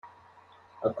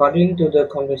According to the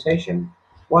conversation,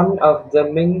 one of the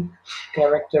main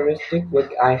characteristic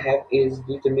which I have is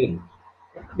determined.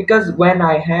 Because when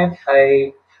I have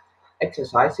a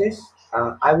exercises,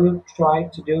 I will try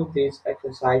to do this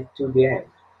exercise to the end.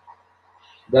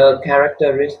 The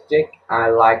characteristic I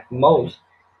like most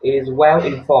is well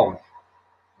informed.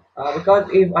 Because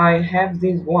if I have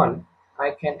this one,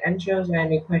 I can answer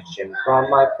any question from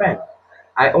my friend.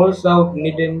 I also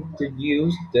needn't to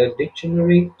use the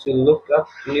dictionary to look up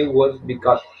new words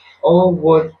because all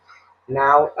words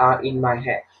now are in my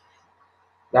head.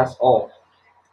 That's all.